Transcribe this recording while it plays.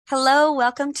Hello,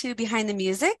 welcome to Behind the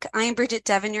Music. I am Bridget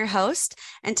Devon, your host,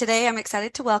 and today I'm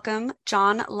excited to welcome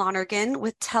John Lonergan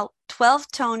with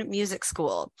 12 Tone Music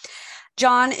School.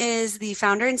 John is the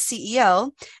founder and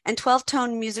CEO, and 12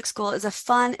 Tone Music School is a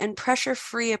fun and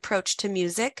pressure-free approach to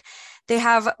music. They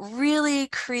have really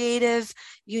creative,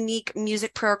 unique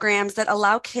music programs that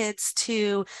allow kids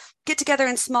to get together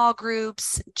in small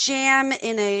groups, jam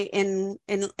in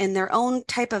their own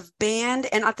type of band,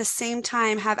 and at the same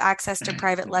time have access to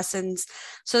private lessons.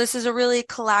 So this is a really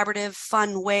collaborative,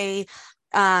 fun way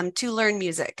to learn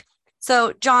music.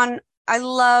 So, John, I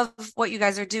love what you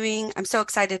guys are doing. I'm so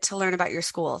excited to learn about your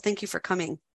school. Thank you for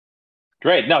coming.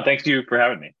 Great. No, thanks you for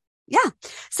having me. Yeah.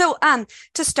 So,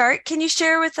 to start, can you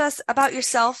share with us about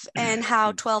yourself and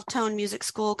how 12 Tone Music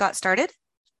School got started?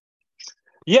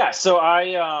 Yeah, so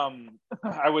I'd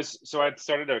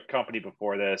started a company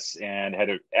before this and had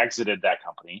exited that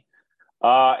company.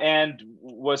 And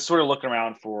was sort of looking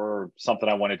around for something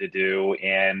I wanted to do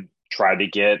and tried to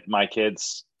get my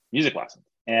kids music lessons.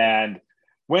 And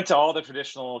went to all the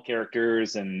traditional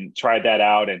characters and tried that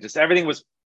out, and just everything was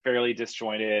fairly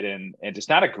disjointed and just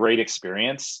not a great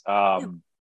experience. Yeah.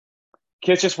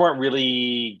 Kids just weren't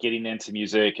really getting into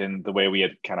music in the way we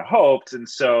had kind of hoped. And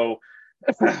so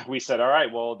we said, all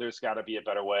right, well, there's got to be a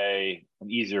better way,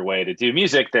 an easier way to do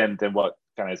music than what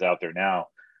kind of is out there now.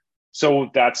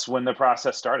 So that's when the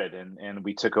process started, and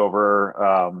we took over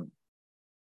an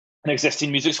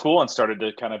existing music school and started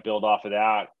to kind of build off of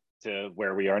that to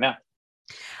where we are now.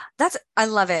 I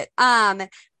love it.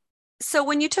 So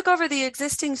when you took over the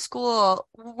existing school,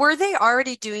 were they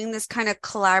already doing this kind of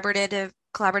collaborative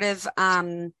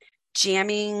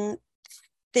jamming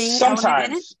thing element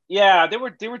in it? Sometimes, yeah, they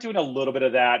were doing a little bit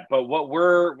of that, but what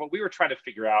we were trying to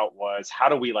figure out was how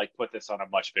do we like put this on a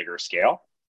much bigger scale.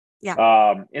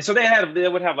 Yeah. And so they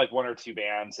would have like one or two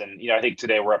bands, and I think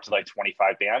today we're up to like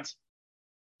 25 bands.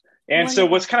 And so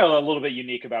Wonderful. what's kind of a little bit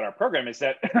unique about our program is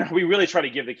that we really try to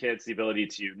give the kids the ability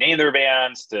to name their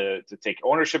bands, to take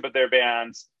ownership of their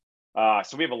bands.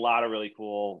 So we have a lot of really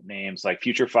cool names like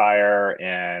Future Fire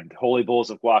and Holy Bulls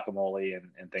of Guacamole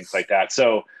and things like that.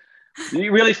 So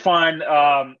really fun.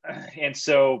 And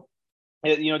so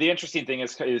the interesting thing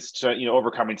is to,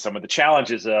 overcoming some of the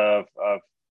challenges of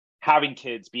having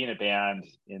kids be in a band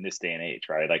in this day and age,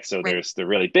 right? Like, so Right. they're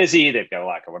really busy, they've got a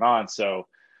lot going on. So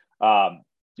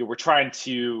we're trying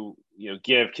to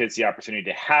give kids the opportunity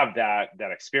to have that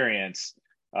experience,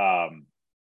 um,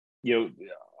 you know,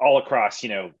 all across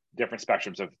different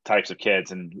spectrums of types of kids,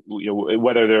 and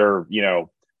whether they're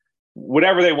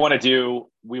whatever they want to do,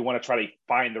 we want to try to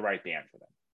find the right band for them.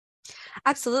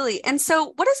 Absolutely. And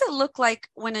so what does it look like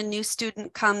when a new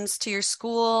student comes to your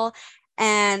school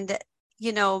and,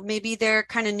 maybe they're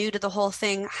kind of new to the whole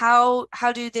thing? How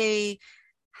do they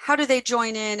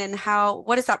join in, and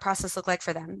what does that process look like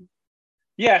for them?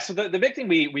 Yeah, so the big thing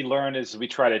we learn is we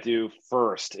try to do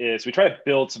first is we try to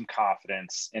build some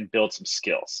confidence and build some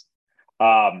skills.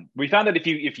 We found that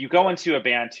if you go into a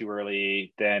band too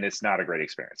early, then it's not a great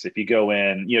experience. If you go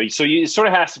in, it sort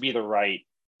of has to be the right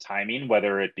timing,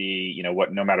 whether it be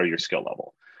no matter your skill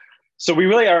level. So we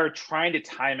really are trying to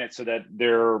time it so that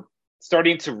they're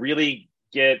starting to really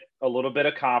get a little bit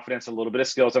of confidence, a little bit of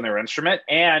skills on their instrument,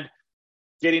 and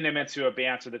getting them into a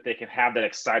band so that they can have that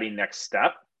exciting next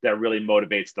step that really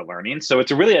motivates the learning. So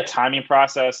it's really a timing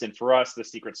process. And for us, the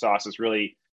secret sauce is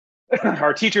really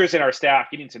our teachers and our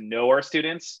staff getting to know our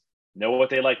students, know what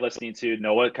they like listening to,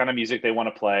 know what kind of music they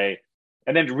want to play,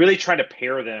 and then really trying to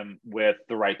pair them with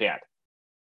the right band.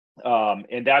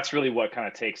 And that's really what kind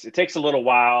of takes a little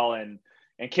while, and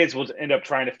kids will end up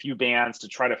trying a few bands to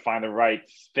try to find the right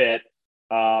fit.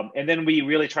 And then we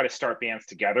really try to start bands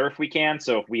together if we can.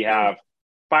 So if we Mm. have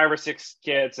 5 or 6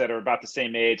 kids that are about the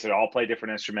same age that all play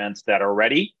different instruments that are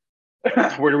ready,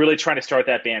 we're really trying to start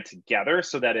that band together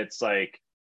so that it's like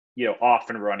off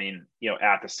and running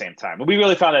at the same time. And we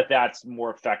really found that that's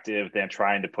more effective than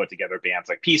trying to put together bands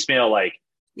like piecemeal, like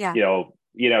Yeah.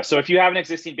 so if you have an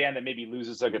existing band that maybe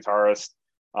loses a guitarist,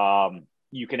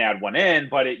 you can add one in,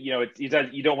 but you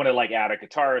don't want to like add a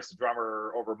guitarist, a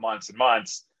drummer over months and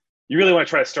months. You really want to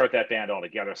try to start that band all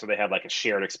together so they have like a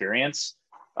shared experience.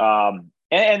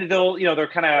 And they're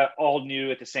kind of all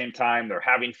new at the same time. They're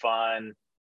having fun,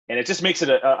 and it just makes it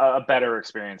a better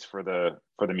experience for the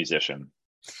musician.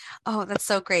 Oh, that's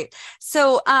so great.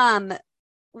 So,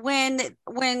 when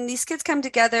these kids come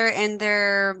together and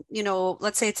they're,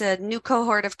 let's say it's a new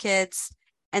cohort of kids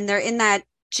and they're in that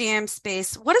jam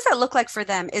space, what does that look like for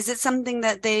them? Is it something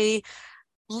that they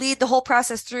lead the whole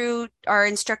process through? Are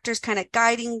instructors kind of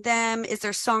guiding them? Is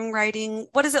there songwriting?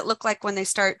 What does it look like when they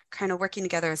start kind of working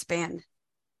together as a band?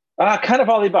 Kind of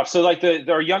all the above. So like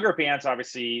our younger bands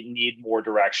obviously need more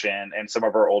direction, and some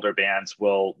of our older bands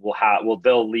will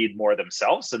they'll lead more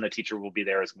themselves, and the teacher will be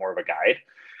there as more of a guide.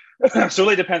 So it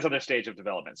really depends on their stage of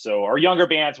development. So our younger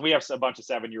bands, we have a bunch of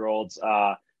 7 year olds.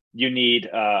 You need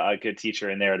a good teacher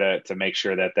in there to make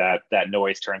sure that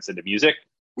noise turns into music.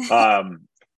 Um,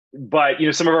 but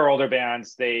some of our older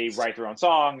bands, they write their own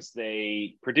songs,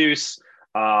 they produce.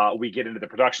 We get into the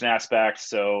production aspect,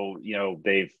 so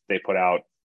they put out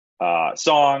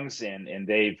songs, and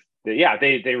they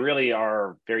really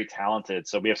are very talented.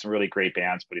 So we have some really great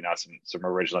bands putting out some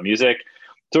original music.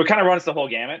 So it kind of runs the whole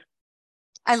gamut.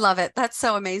 I love it. That's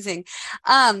so amazing.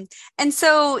 Um, and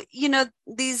so,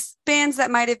 these bands that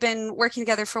might have been working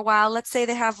together for a while, let's say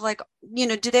they have like,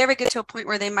 do they ever get to a point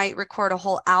where they might record a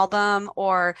whole album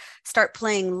or start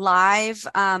playing live?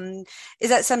 Is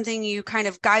that something you kind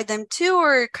of guide them to,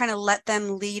 or kind of let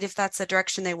them lead if that's the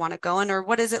direction they want to go in? Or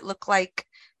what does it look like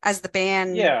as the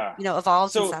band, Yeah.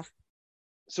 evolves and So stuff?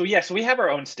 so we have our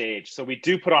own stage. So we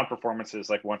do put on performances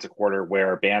like once a quarter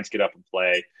where bands get up and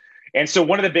play. And so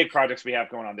one of the big projects we have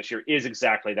going on this year is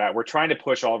exactly that. We're trying to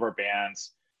push all of our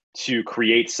bands to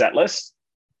create set lists.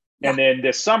 Yeah. And then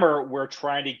this summer, we're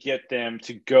trying to get them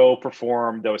to go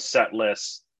perform those set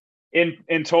lists in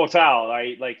total,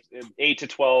 like 8 to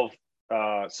 12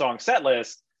 song set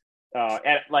list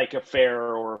at like a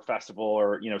fair or a festival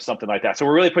or something like that. So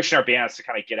we're really pushing our bands to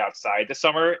kind of get outside this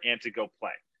summer and to go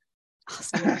play.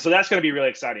 Awesome. So that's going to be really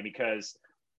exciting because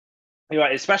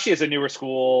especially as a newer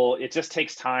school, it just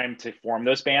takes time to form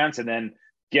those bands and then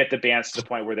get the bands to the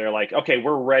point where they're like, okay,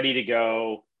 we're ready to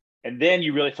go. And then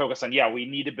you really focus on, we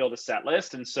need to build a set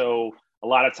list. And so a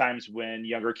lot of times when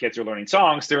younger kids are learning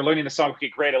songs, they're learning the song. Okay,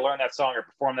 great, I learned that song or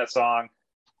perform that song.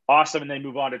 Awesome. And they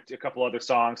move on to a couple other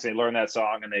songs. They learn that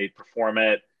song and they perform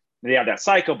it. They have that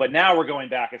cycle. But now we're going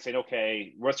back and saying,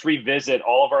 okay, let's revisit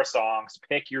all of our songs.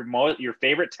 Pick your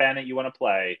favorite 10 that you want to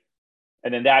play,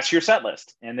 and then that's your set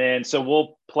list. And then so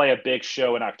we'll play a big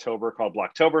show in October called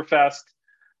Blocktoberfest.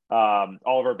 All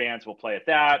of our bands will play at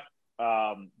that.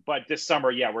 But this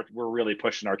summer, we're really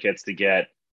pushing our kids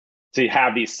to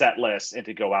have these set lists and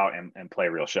to go out and play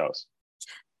real shows.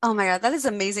 Oh my God, that is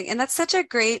amazing. And that's such a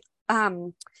great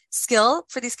skill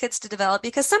for these kids to develop,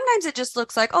 because sometimes it just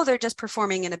looks like, oh, they're just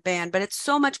performing in a band, but it's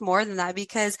so much more than that,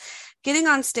 because getting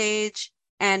on stage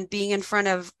and being in front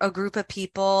of a group of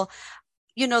people,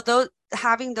 those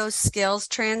having those skills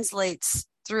translates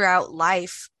throughout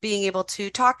life, being able to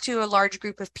talk to a large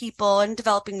group of people and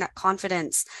developing that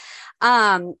confidence.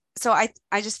 So I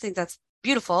just think that's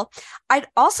beautiful. I'd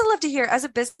also love to hear, as a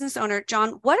business owner,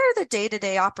 John, what are the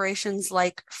day-to-day operations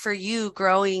like for you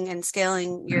growing and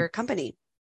scaling your company?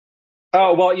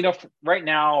 Oh, well, right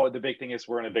now, the big thing is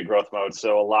we're in a big growth mode.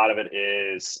 So a lot of it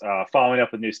is following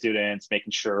up with new students,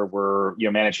 making sure we're,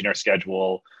 managing our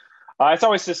schedule. It's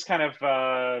always this kind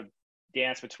of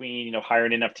dance between,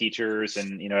 hiring enough teachers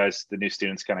and, as the new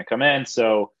students kind of come in.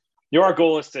 So, our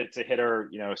goal is to hit our,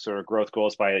 sort of growth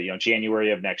goals by,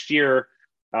 January of next year.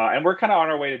 And we're kind of on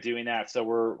our way to doing that. So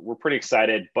we're pretty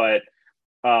excited. But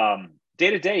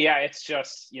day to day, it's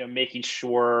just, making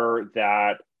sure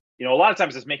that, a lot of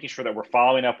times it's making sure that we're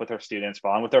following up with our students,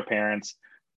 following with our parents,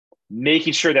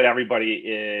 making sure that everybody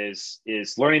is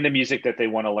learning the music that they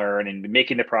want to learn and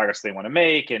making the progress they want to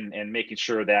make, and making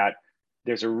sure that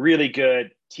there's a really good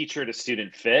teacher to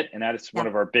student fit. And that is Yeah. one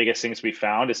of our biggest things we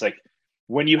found is like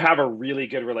when you have a really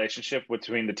good relationship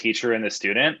between the teacher and the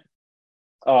student,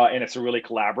 and it's a really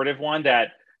collaborative one,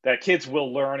 that kids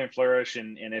will learn and flourish,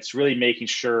 and it's really making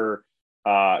sure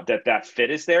that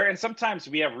fit is there. And sometimes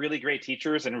we have really great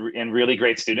teachers and really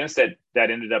great students that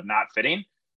ended up not fitting, and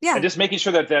Yeah. just making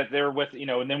sure that they're with,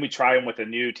 and then we try them with a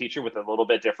new teacher with a little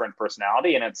bit different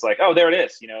personality, and it's like, oh, there it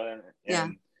is, Yeah.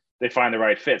 and they find the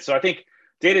right fit. So I think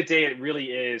day to day, it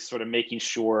really is sort of making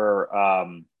sure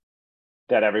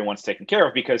that everyone's taken care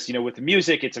of, because with the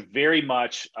music, it's a very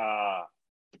much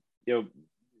you know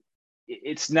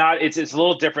it's a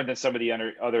little different than some of the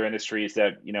other industries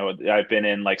that I've been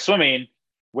in, like swimming,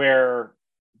 where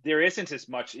there isn't as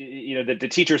much, the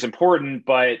teacher is important,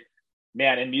 but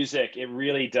man, in music, it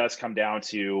really does come down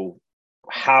to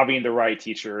having the right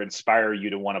teacher inspire you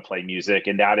to want to play music.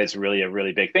 And that is really a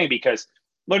really big thing, because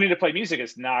learning to play music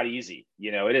is not easy.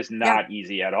 It is Yeah. not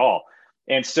easy at all.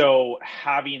 And so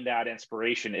having that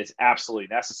inspiration is absolutely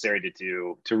necessary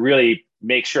to really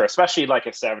make sure, especially like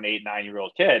a 7, 8, 9 year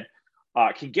old kid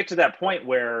can get to that point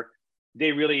where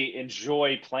they really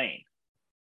enjoy playing.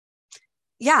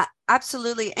 Yeah,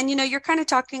 absolutely. And you're kind of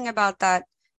talking about that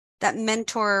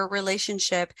mentor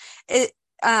relationship.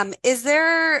 Is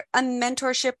there a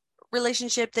mentorship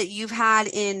relationship that you've had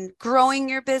in growing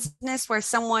your business where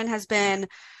someone has been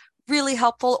really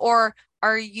helpful, or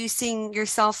are you seeing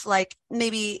yourself like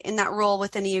maybe in that role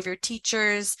with any of your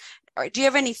teachers? Or do you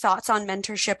have any thoughts on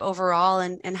mentorship overall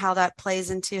and how that plays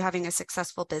into having a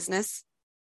successful business?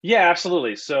 Yeah,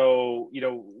 absolutely. So,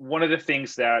 one of the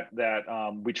things that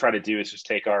we try to do is just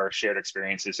take our shared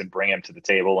experiences and bring them to the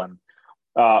table. And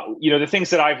the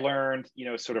things that I've learned,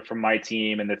 sort of from my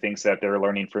team, and the things that they're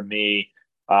learning from me,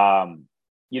 um,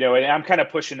 and I'm kind of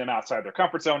pushing them outside their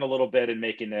comfort zone a little bit and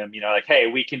making them, like, hey,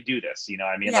 we can do this.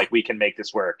 I mean, Yeah. like, we can make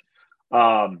this work.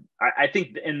 I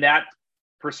think in that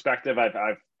perspective,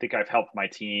 I think I've helped my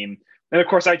team. And of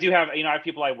course, I do have, I have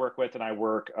people I work with, and I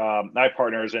have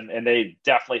partners, and they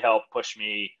definitely help push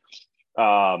me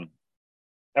um,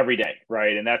 every day,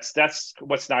 right? And that's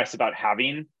what's nice about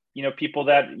having, people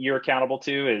that you're accountable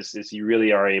to, is you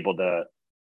really are able to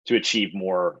achieve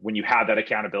more when you have that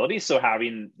accountability. So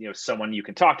having, someone you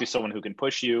can talk to, someone who can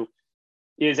push you,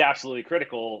 is absolutely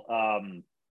critical,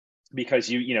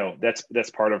 because that's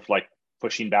part of like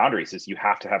pushing boundaries, is you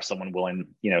have to have someone willing,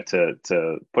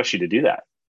 to push you to do that.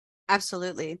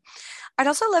 Absolutely. I'd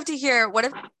also love to hear what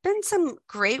have been some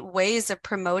great ways of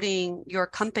promoting your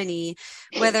company,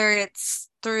 whether it's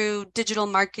through digital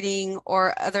marketing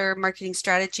or other marketing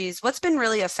strategies. What's been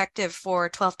really effective for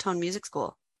 12 Tone Music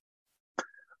School?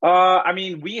 I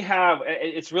mean,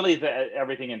 it's really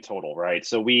everything in total, right?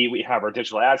 So we have our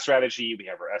digital ad strategy, we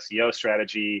have our SEO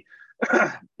strategy,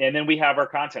 and then we have our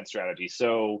content strategy.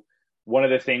 So one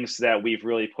of the things that we've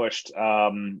really pushed,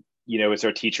 is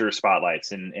our teacher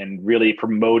spotlights, and really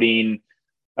promoting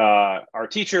our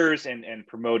teachers, and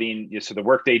promoting, so the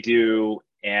work they do,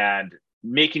 and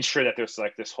making sure that there's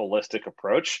like this holistic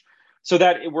approach, so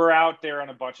that we're out there on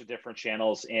a bunch of different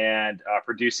channels, and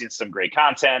producing some great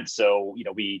content. So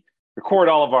we record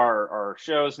all of our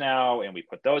shows now, and we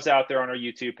put those out there on our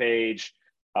YouTube page.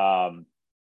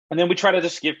 And then we try to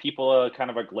just give people a kind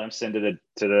of a glimpse into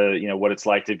the what it's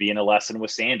like to be in a lesson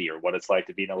with Sandy, or what it's like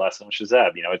to be in a lesson with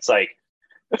Shazeb. It's like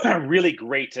really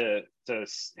great to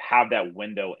have that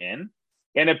window in.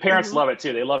 And the parents Mhm. love it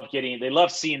too. They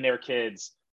love seeing their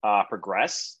kids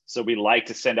progress. So we like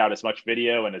to send out as much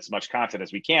video and as much content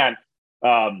as we can,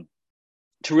 um,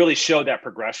 to really show that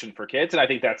progression for kids. And I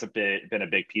think that's been a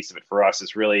big piece of it for us,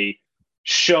 is really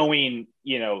showing,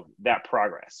 that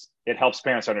progress. It helps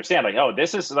parents understand, like, oh,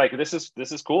 this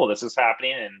is cool. This is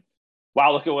happening. And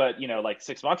wow, look at what, like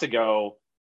 6 months ago,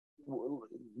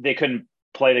 they couldn't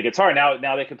play the guitar.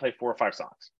 Now they can play 4 or 5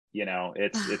 songs.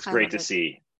 It's I great love to it.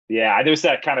 see. Yeah, there's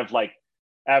that kind of like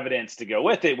evidence to go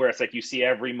with it, where it's like you see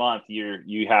every month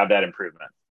you have that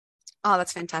improvement. Oh,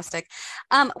 that's fantastic.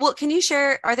 Well, can you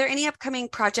share, are there any upcoming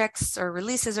projects or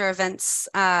releases or events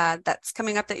that's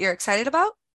coming up that you're excited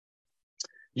about?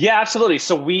 Yeah, absolutely.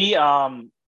 So we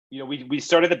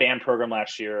started the band program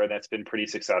last year, and that's been pretty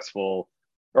successful.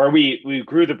 Or we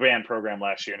grew the band program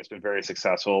last year, and it's been very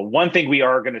successful. One thing we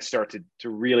are going to start to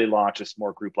really launch is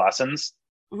more group lessons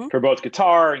Mhm. for both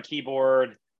guitar and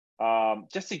keyboard,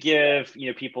 just to give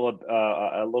people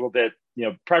a little bit.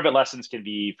 Private lessons can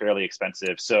be fairly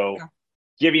expensive, so Yeah.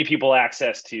 giving people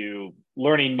access to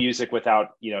learning music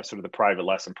without sort of the private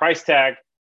lesson price tag,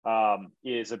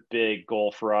 is a big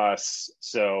goal for us.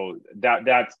 So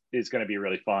that is going to be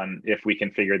really fun if we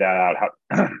can figure that out,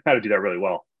 how how to do that really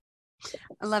well.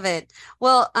 I love it.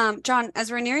 Well, John,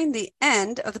 as we're nearing the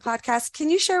end of the podcast, can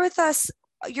you share with us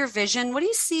your vision? What do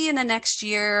you see in the next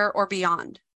year or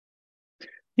beyond?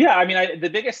 Yeah, I mean, the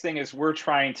biggest thing is we're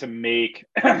trying to make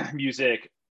music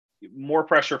more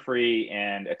pressure free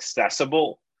and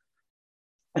accessible.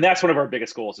 And that's one of our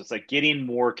biggest goals. It's like getting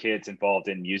more kids involved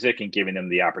in music and giving them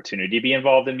the opportunity to be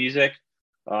involved in music,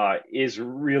 is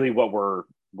really what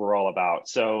we're all about.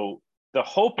 So the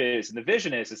hope is, and the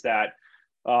vision is that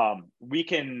we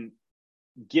can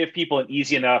give people an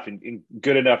easy enough and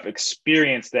good enough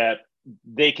experience that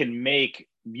they can make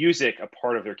music a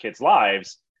part of their kids'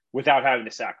 lives without having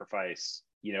to sacrifice,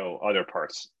 other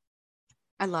parts.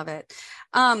 I love it.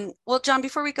 Well, John,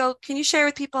 before we go, can you share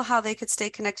with people how they could stay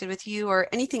connected with you or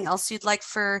anything else you'd like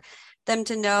for them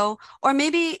to know? Or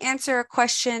maybe answer a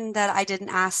question that I didn't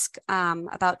ask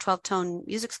about 12 Tone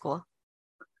Music School.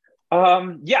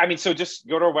 Yeah, I mean, so just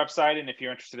go to our website, and if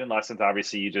you're interested in lessons,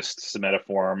 obviously you just submit a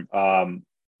form.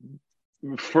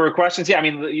 For questions, yeah, I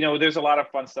mean, there's a lot of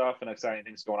fun stuff and exciting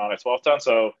things going on at 12 Ton.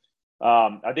 So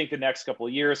I think the next couple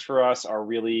of years for us are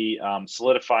really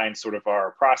solidifying sort of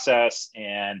our process,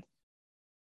 and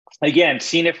again,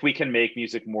 seeing if we can make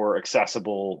music more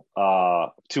accessible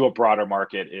to a broader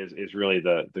market is really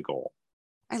the goal.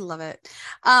 I love it.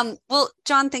 Well,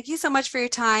 John, thank you so much for your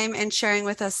time and sharing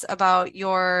with us about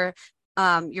your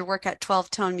work at 12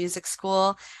 Tone Music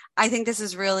School. I think this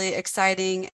is really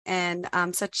exciting and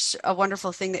such a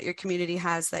wonderful thing that your community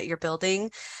has that you're building.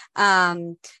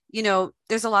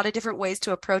 There's a lot of different ways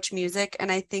to approach music,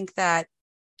 and I think that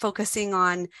focusing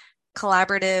on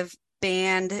collaborative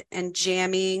band and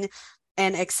jamming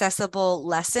and accessible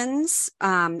lessons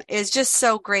is just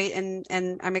so great.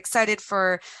 And I'm excited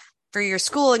for your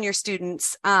school and your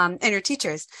students and your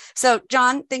teachers. So,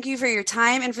 John, thank you for your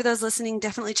time. And for those listening,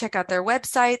 definitely check out their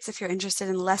websites if you're interested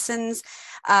in lessons.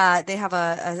 They have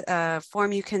a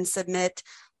form you can submit,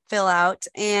 fill out.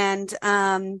 And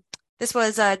this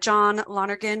was John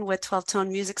Lonergan with 12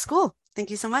 Tone Music School. Thank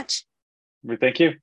you so much. Thank you.